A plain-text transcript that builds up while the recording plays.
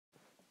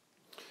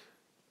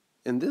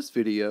In this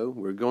video,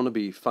 we're going to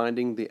be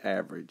finding the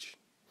average.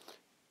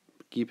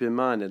 Keep in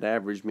mind that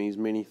average means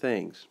many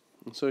things.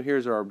 And so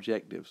here's our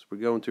objectives. We're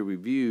going to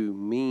review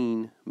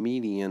mean,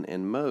 median,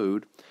 and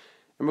mode,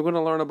 and we're going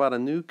to learn about a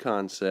new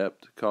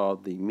concept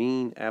called the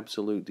mean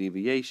absolute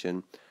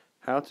deviation,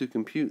 how to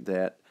compute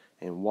that,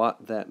 and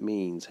what that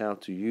means, how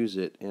to use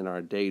it in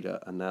our data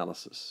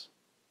analysis.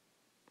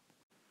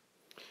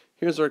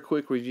 Here's our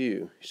quick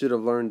review. You should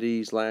have learned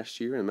these last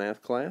year in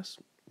math class.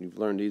 You've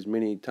learned these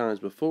many times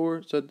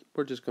before, so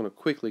we're just going to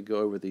quickly go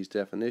over these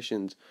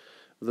definitions.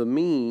 The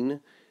mean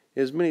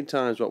is many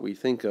times what we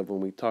think of when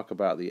we talk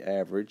about the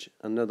average.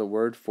 Another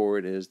word for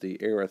it is the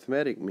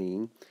arithmetic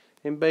mean,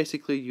 and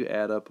basically you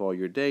add up all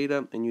your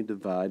data and you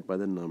divide by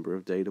the number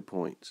of data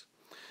points.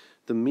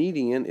 The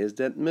median is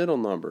that middle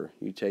number.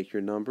 You take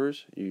your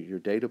numbers, your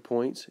data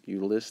points,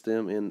 you list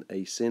them in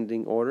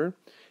ascending order,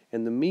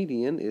 and the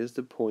median is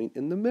the point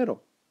in the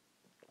middle.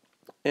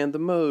 And the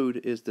mode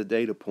is the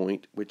data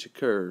point which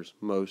occurs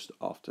most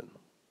often.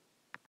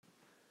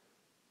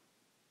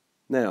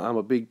 Now, I'm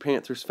a big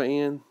Panthers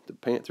fan. The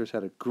Panthers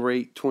had a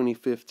great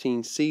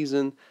 2015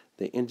 season.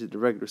 They ended the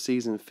regular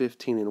season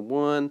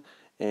 15-1,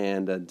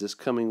 and this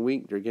coming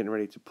week they're getting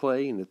ready to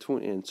play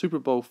in Super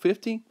Bowl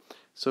 50.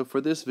 So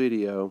for this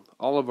video,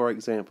 all of our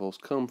examples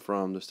come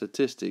from the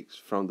statistics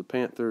from the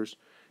Panthers,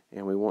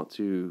 and we want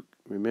to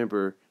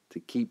remember to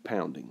keep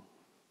pounding.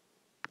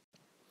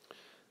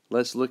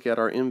 Let's look at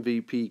our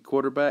MVP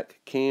quarterback,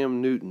 Cam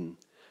Newton.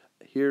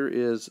 Here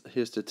is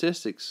his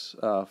statistics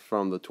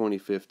from the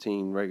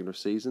 2015 regular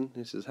season.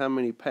 This is how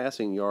many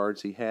passing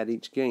yards he had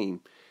each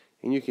game.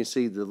 And you can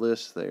see the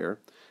list there.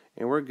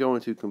 And we're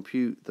going to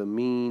compute the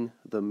mean,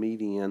 the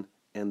median,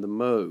 and the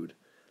mode.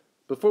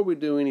 Before we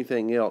do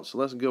anything else,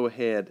 let's go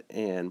ahead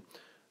and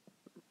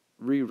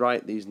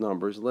rewrite these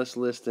numbers. Let's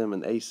list them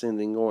in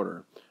ascending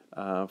order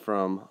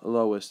from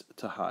lowest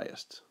to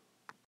highest.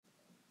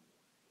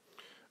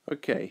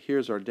 Okay,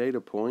 here's our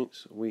data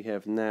points. We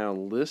have now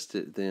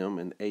listed them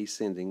in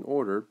ascending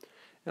order,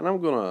 and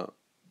I'm going to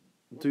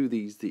do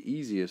the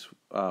easiest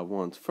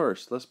ones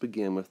first. Let's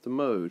begin with the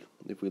mode.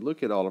 If we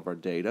look at all of our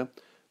data,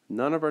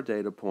 none of our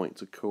data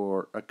points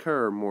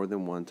occur more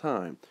than one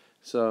time.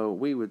 So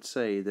we would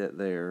say that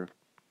there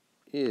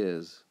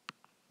is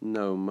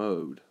no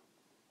mode.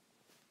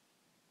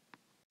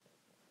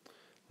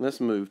 Let's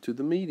move to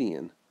the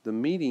median. The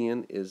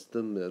median is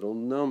the middle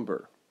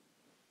number.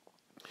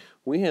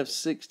 We have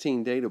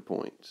 16 data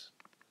points,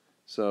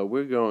 so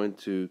we're going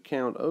to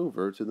count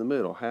over to the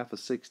middle. Half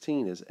of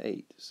 16 is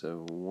 8.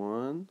 So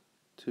 1,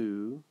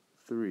 2,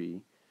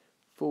 3,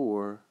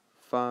 4,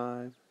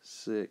 5,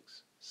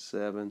 6,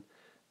 7,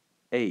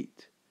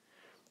 8.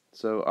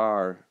 So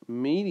our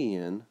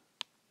median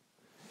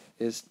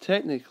is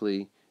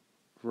technically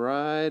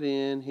right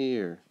in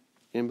here,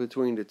 in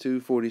between the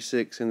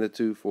 246 and the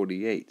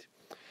 248.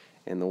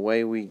 And the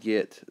way we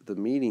get the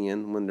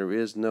median when there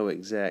is no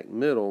exact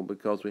middle,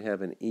 because we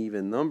have an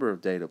even number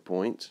of data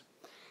points,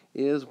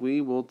 is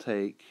we will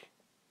take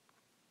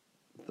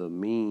the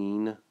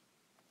mean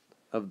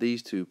of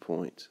these 2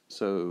 points.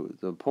 So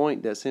the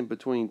point that's in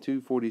between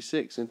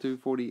 246 and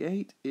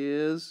 248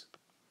 is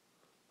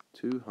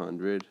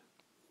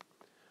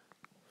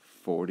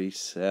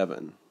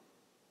 247.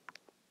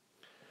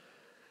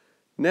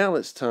 Now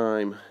it's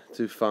time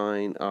to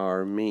find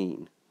our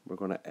mean. We're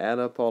going to add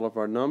up all of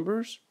our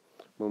numbers.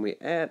 When we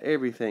add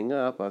everything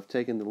up, I've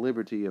taken the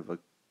liberty of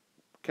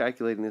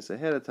calculating this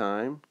ahead of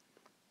time.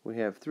 We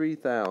have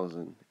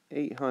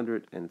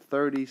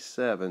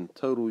 3,837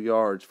 total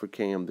yards for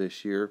Cam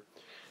this year.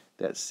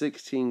 That's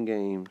 16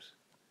 games.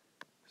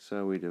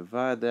 So we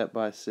divide that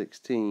by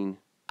 16,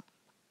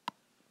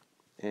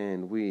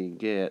 and we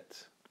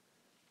get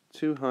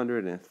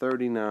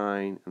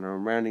 239, and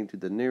I'm rounding to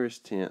the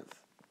nearest tenth,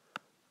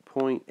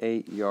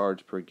 0.8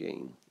 yards per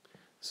game.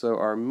 So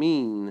our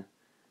mean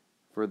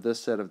for this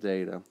set of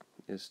data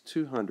is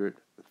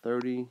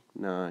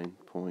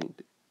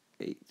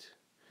 239.8.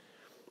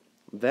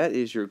 That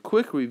is your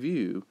quick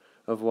review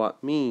of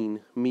what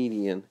mean,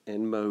 median,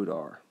 and mode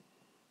are.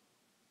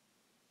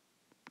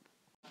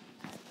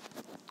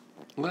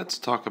 Let's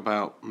talk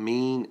about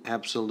mean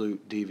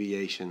absolute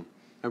deviation,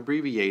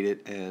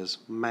 abbreviated as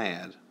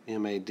MAD,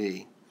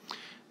 M-A-D.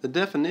 The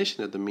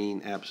definition of the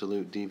mean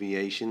absolute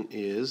deviation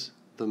is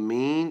the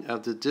mean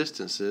of the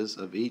distances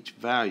of each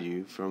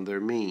value from their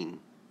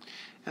mean.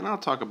 And I'll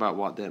talk about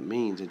what that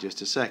means in just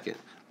a second.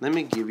 Let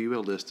me give you a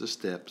list of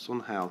steps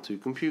on how to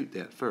compute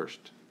that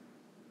first.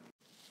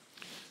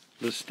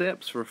 The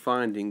steps for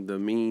finding the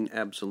mean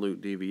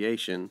absolute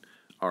deviation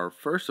are,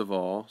 first of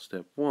all,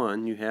 step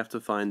 1, you have to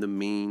find the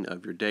mean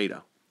of your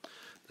data.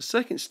 The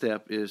second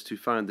step is to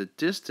find the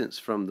distance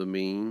from the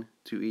mean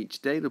to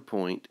each data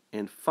point,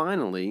 and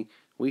finally,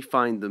 we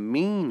find the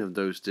mean of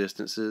those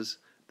distances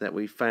that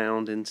we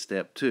found in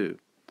step 2.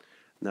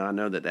 Now I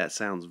know that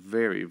sounds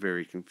very,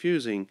 very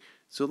confusing,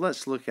 so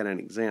let's look at an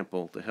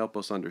example to help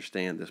us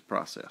understand this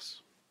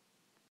process.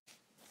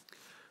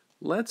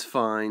 Let's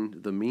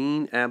find the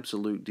mean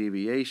absolute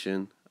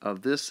deviation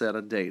of this set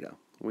of data.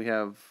 we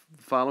have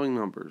the following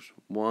numbers: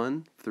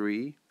 1,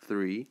 3,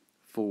 3,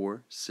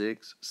 4,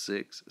 6,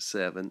 6,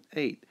 7,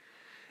 8.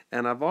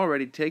 And I've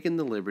already taken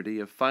the liberty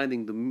of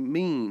finding the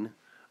mean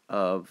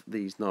of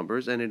these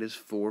numbers, and it is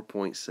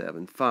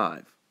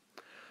 4.75.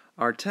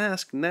 Our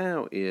task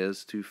now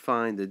is to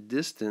find the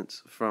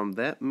distance from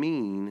that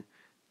mean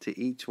to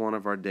each one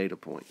of our data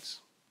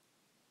points.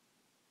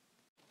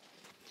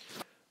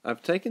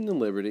 I've taken the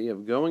liberty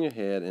of going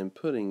ahead and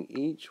putting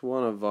each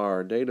one of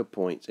our data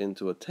points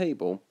into a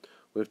table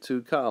with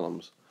two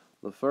columns.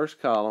 The first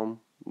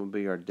column will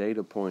be our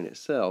data point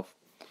itself,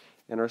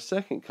 and our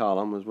second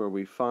column is where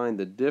we find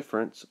the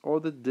difference or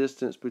the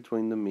distance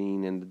between the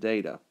mean and the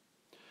data.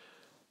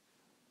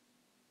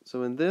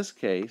 So in this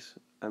case,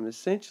 I'm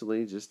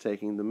essentially just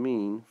taking the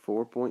mean,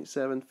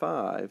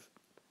 4.75,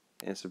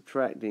 and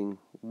subtracting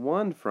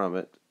 1 from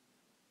it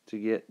to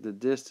get the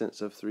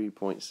distance of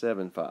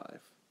 3.75.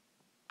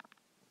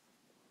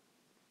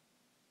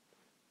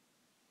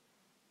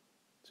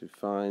 To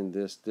find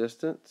this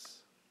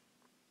distance,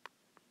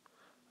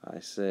 I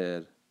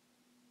said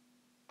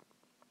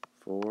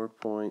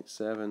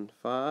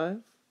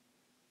 4.75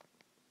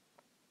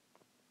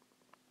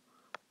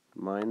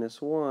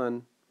 minus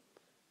 1,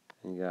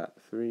 and got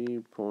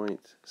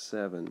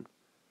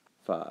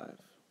 3.75.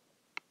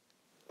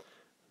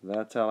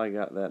 That's how I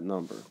got that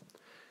number.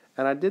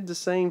 And I did the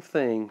same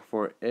thing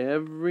for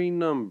every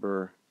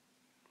number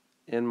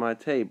in my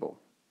table.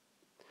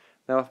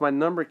 Now, if my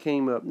number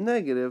came up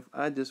negative,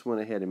 I just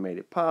went ahead and made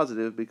it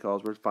positive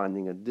because we're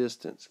finding a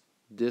distance.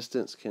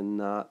 Distance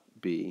cannot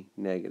be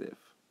negative.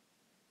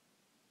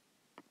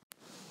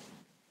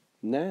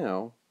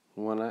 Now,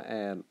 when I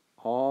add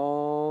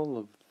all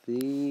of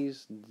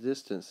these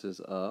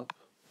distances up,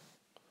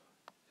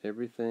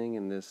 everything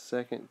in this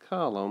second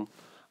column,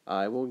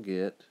 I will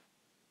get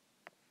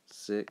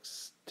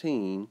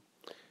 16,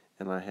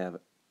 and I have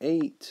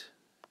 8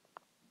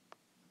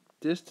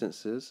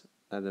 distances.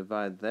 I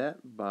divide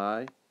that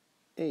by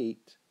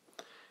 8,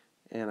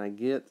 and I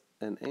get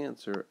an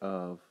answer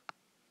of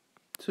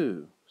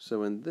 2.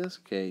 So in this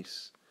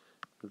case,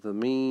 the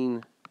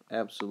mean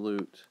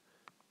absolute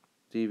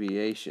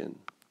deviation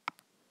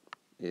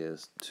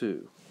is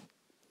 2.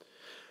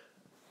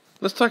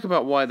 Let's talk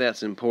about why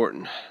that's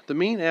important. The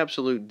mean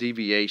absolute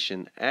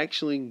deviation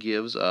actually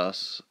gives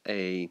us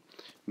a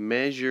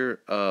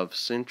measure of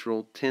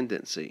central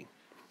tendency.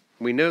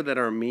 We know that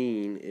our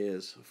mean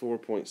is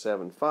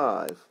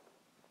 4.75,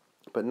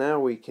 but now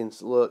we can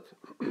look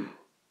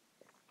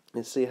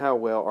and see how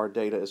well our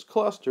data is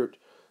clustered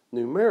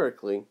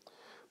numerically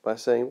by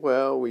saying,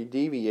 well, we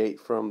deviate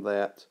from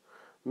that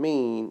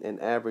mean an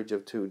average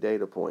of 2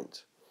 data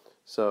points.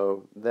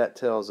 So that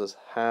tells us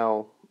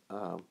how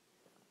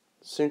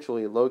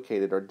centrally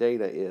located our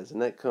data is,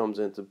 and that comes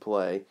into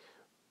play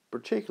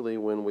particularly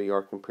when we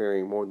are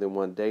comparing more than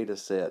one data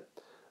set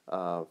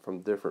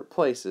from different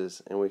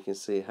places, and we can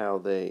see how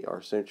they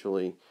are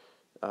centrally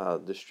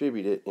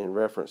distributed in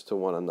reference to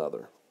one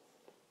another.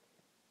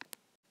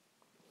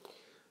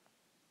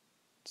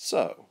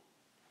 So,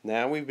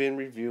 now we've been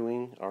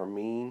reviewing our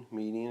mean,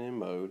 median, and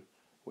mode.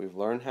 We've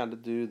learned how to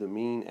do the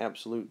mean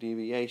absolute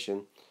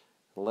deviation.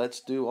 Let's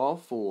do all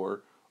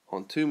 4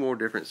 on 2 more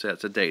different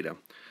sets of data.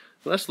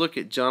 Let's look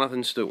at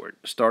Jonathan Stewart,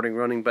 starting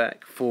running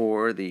back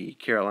for the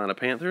Carolina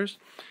Panthers.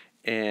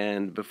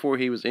 And before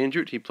he was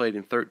injured, he played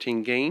in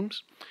 13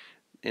 games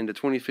in the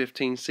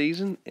 2015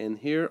 season. And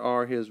here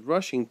are his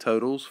rushing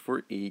totals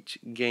for each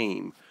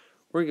game.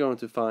 We're going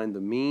to find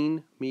the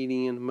mean,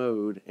 median,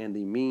 mode, and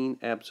the mean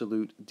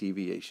absolute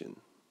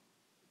deviation.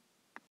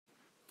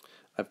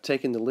 I've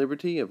taken the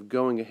liberty of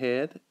going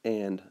ahead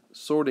and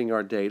sorting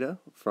our data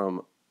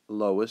from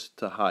lowest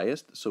to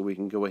highest so we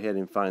can go ahead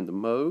and find the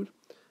mode.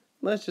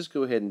 Let's just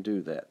go ahead and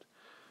do that.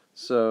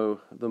 So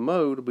the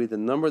mode will be the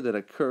number that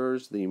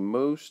occurs the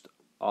most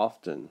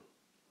often.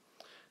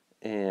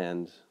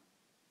 And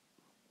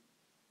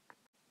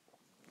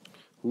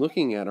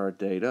looking at our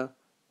data,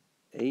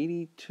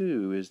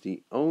 82 is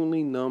the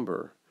only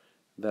number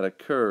that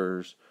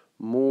occurs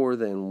more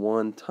than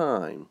one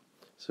time.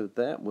 So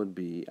that would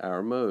be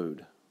our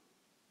mode.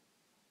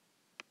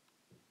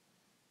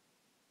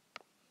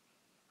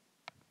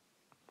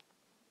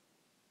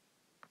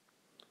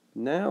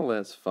 Now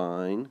let's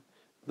find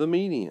the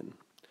median.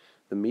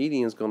 The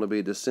median is going to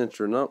be the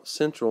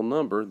central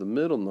number, the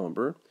middle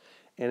number,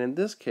 and in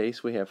this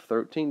case we have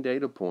 13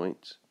 data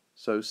points,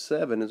 so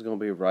 7 is going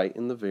to be right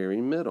in the very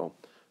middle.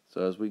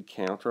 So as we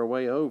count our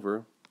way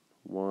over,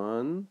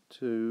 1,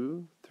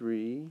 2,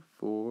 3,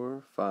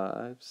 4,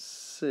 5,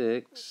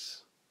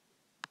 6,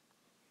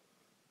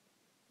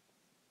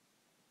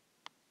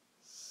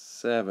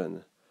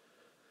 7.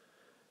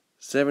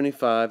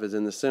 75 is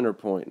in the center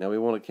point. Now we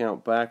want to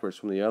count backwards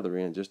from the other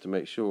end just to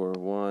make sure.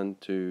 1,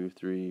 2,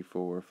 3,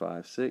 4,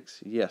 5,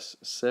 6. Yes,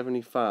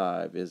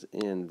 75 is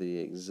in the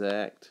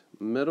exact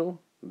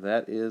middle.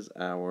 That is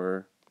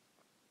our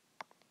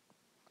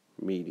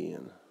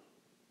median.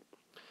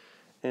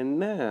 And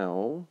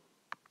now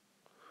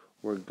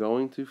we're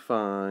going to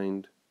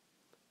find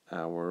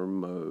our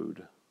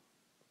mode.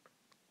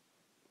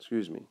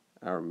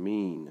 our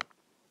mean.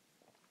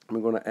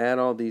 We're going to add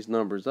all these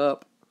numbers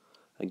up.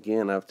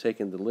 Again, I've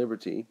taken the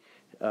liberty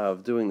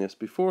of doing this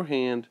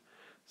beforehand.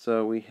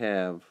 So we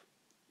have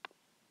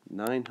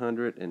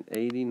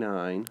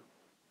 989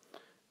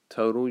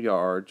 total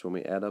yards when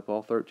we add up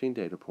all 13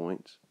 data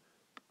points.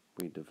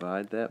 We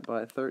divide that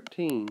by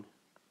 13,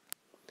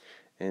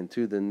 and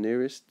to the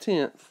nearest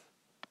tenth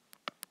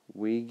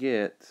we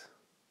get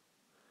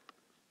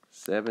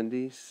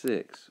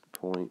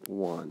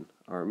 76.1.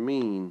 Our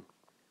mean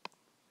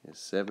is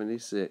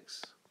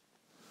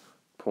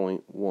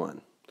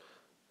 76.1.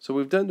 So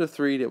we've done the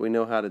three that we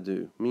know how to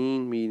do: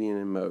 mean, median,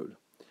 and mode.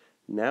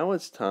 Now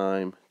it's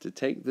time to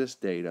take this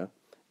data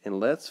and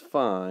let's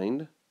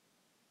find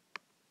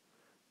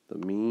the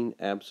mean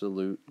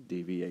absolute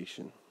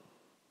deviation.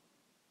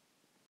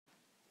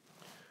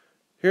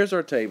 Here's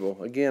our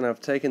table. Again, I've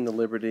taken the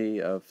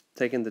liberty of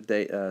taking the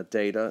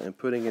data and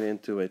putting it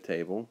into a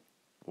table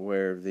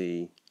where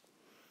the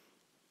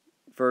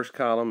first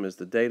column is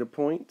the data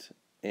point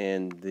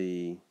and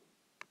the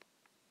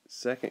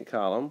second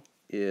column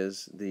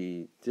is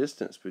the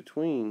distance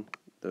between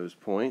those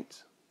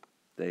points,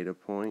 data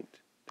point,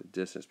 the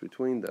distance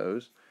between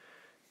those,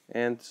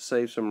 and to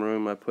save some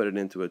room I put it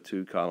into a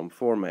 2-column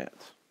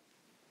format.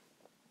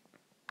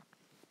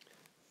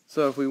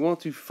 So if we want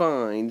to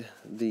find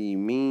the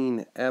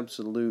mean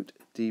absolute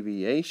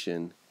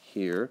deviation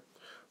here,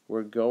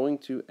 we're going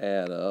to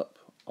add up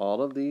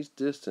all of these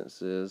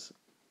distances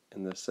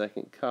in the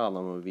second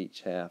column of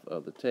each half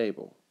of the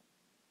table.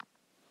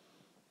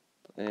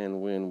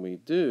 And when we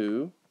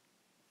do,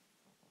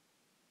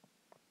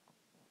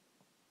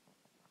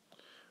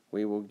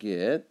 we will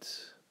get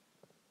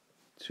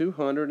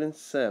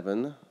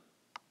 207.1,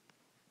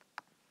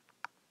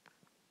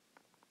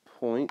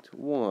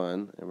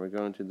 and we're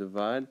going to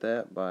divide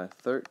that by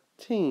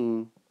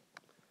 13,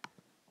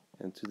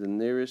 and to the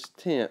nearest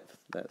tenth,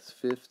 that's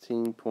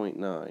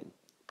 15.9.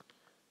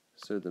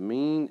 So the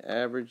mean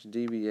average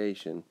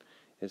deviation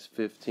is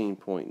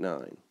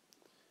 15.9.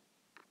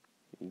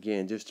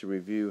 Again, just to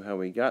review how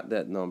we got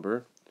that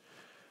number,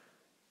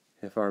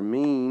 if our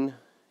mean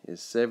is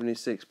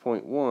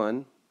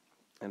 76.1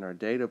 and our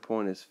data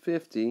point is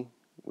 50,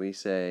 we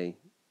say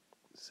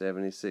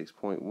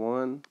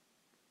 76.1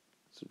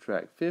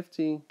 subtract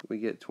 50, we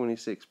get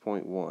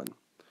 26.1.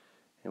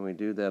 And we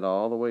do that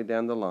all the way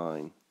down the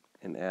line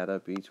and add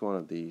up each one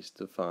of these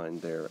to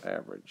find their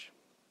average.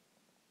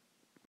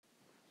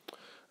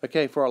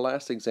 Okay, for our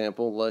last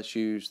example, let's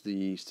use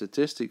the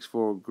statistics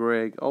for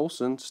Greg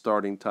Olsen,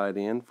 starting tight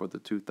end for the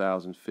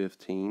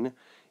 2015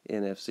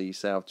 NFC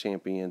South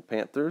champion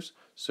Panthers,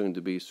 soon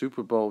to be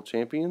Super Bowl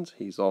champions.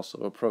 He's also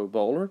a Pro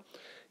Bowler.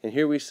 And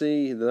here we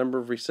see the number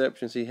of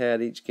receptions he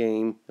had each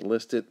game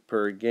listed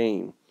per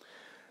game.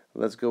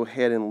 Let's go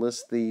ahead and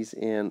list these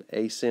in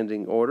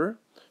ascending order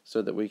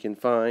so that we can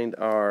find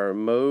our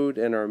mode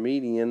and our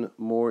median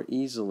more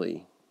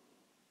easily.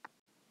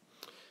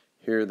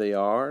 Here they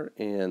are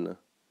in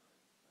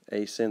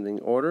ascending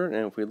order,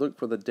 and if we look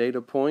for the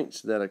data points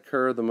that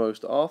occur the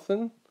most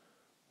often,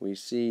 we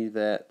see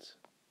that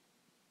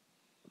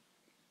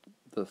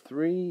the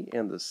 3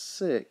 and the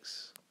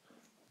 6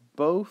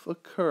 both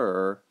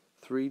occur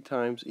 3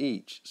 times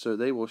each, so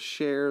they will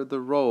share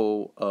the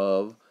role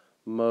of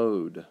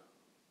mode.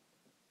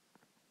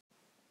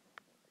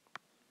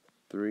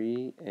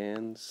 3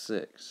 and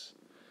 6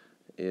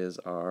 is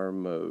our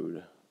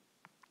mode.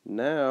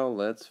 Now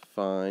let's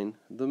find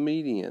the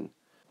median.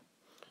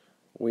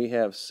 We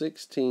have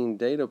 16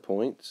 data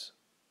points,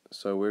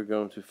 so we're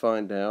going to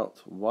find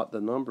out what the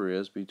number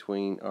is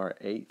between our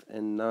 8th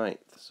and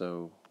 9th.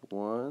 So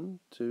 1,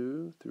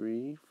 2,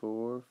 3,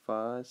 4,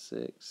 5,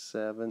 6,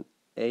 7,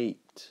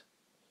 8.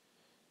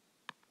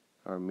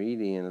 Our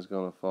median is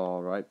going to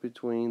fall right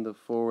between the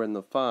 4 and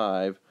the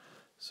 5,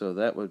 so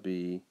that would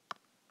be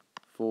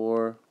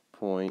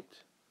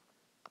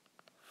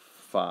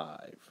 4.5.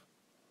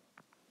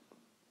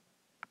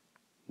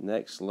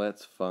 Next,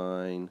 let's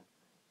find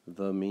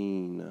the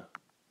mean.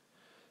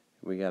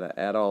 We got to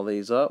add all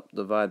these up,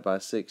 divide by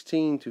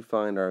 16 to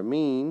find our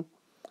mean.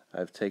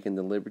 I've taken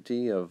the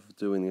liberty of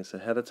doing this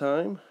ahead of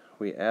time.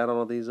 We add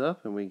all of these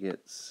up and we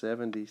get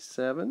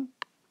 77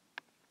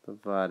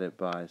 divided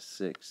by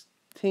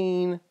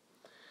 16.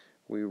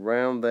 We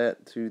round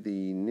that to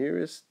the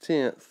nearest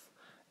tenth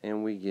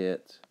and we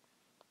get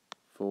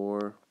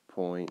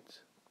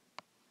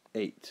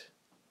 4.8.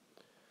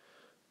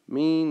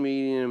 Mean,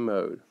 median, and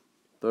mode.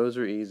 Those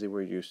are easy,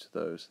 we're used to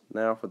those.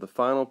 Now for the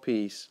final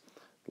piece,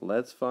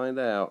 let's find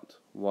out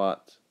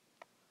what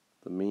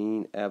the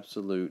mean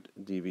absolute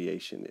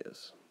deviation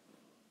is.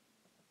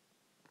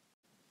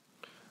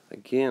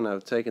 Again,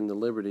 I've taken the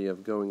liberty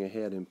of going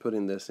ahead and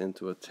putting this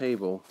into a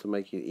table to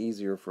make it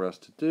easier for us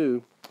to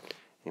do.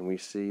 And we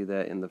see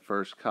that in the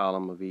first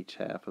column of each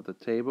half of the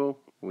table,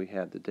 we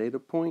have the data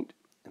point.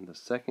 In the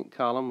second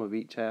column of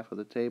each half of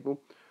the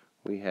table,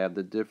 we have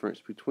the difference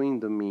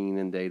between the mean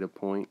and data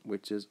point,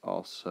 which is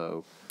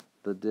also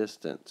the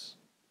distance.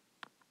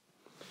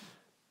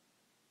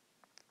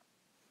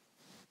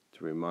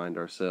 To remind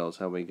ourselves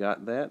how we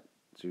got that,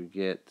 to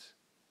get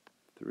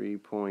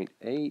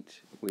 3.8,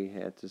 we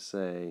had to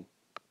say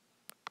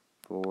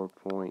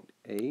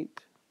 4.8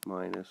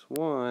 minus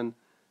 1,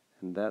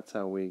 and that's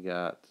how we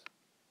got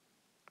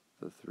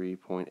the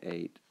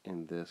 3.8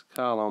 in this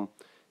column.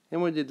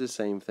 And we did the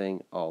same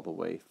thing all the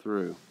way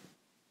through.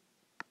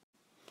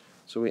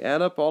 So we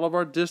add up all of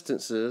our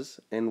distances,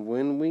 and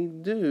when we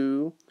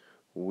do,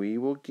 we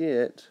will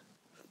get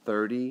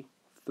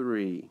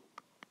 33.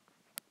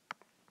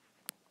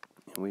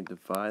 And we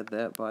divide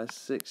that by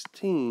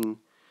 16.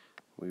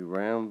 We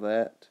round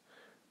that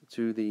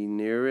to the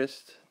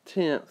nearest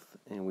tenth,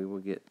 and we will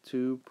get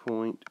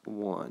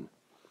 2.1.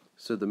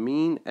 So the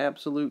mean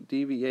absolute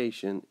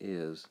deviation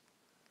is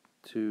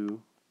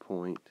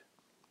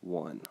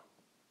 2.1.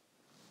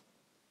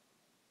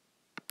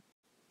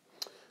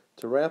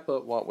 To wrap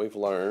up what we've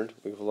learned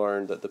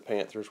that the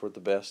Panthers were the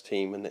best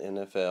team in the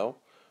NFL.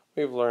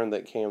 We've learned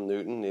that Cam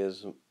Newton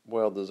is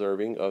well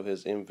deserving of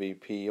his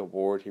MVP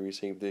award he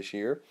received this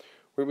year.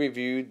 We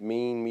reviewed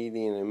mean,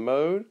 median, and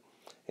mode,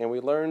 and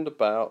we learned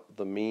about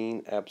the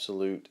mean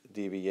absolute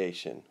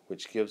deviation,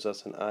 which gives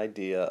us an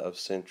idea of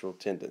central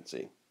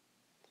tendency.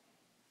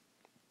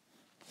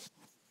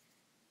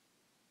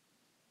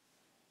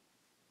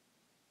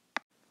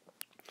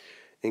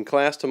 In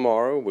class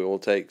tomorrow, we will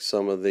take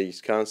some of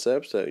these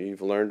concepts that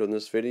you've learned on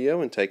this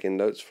video and taken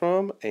notes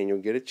from, and you'll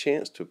get a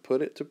chance to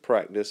put it to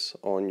practice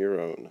on your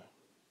own.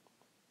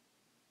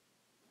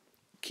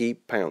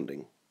 Keep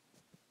pounding.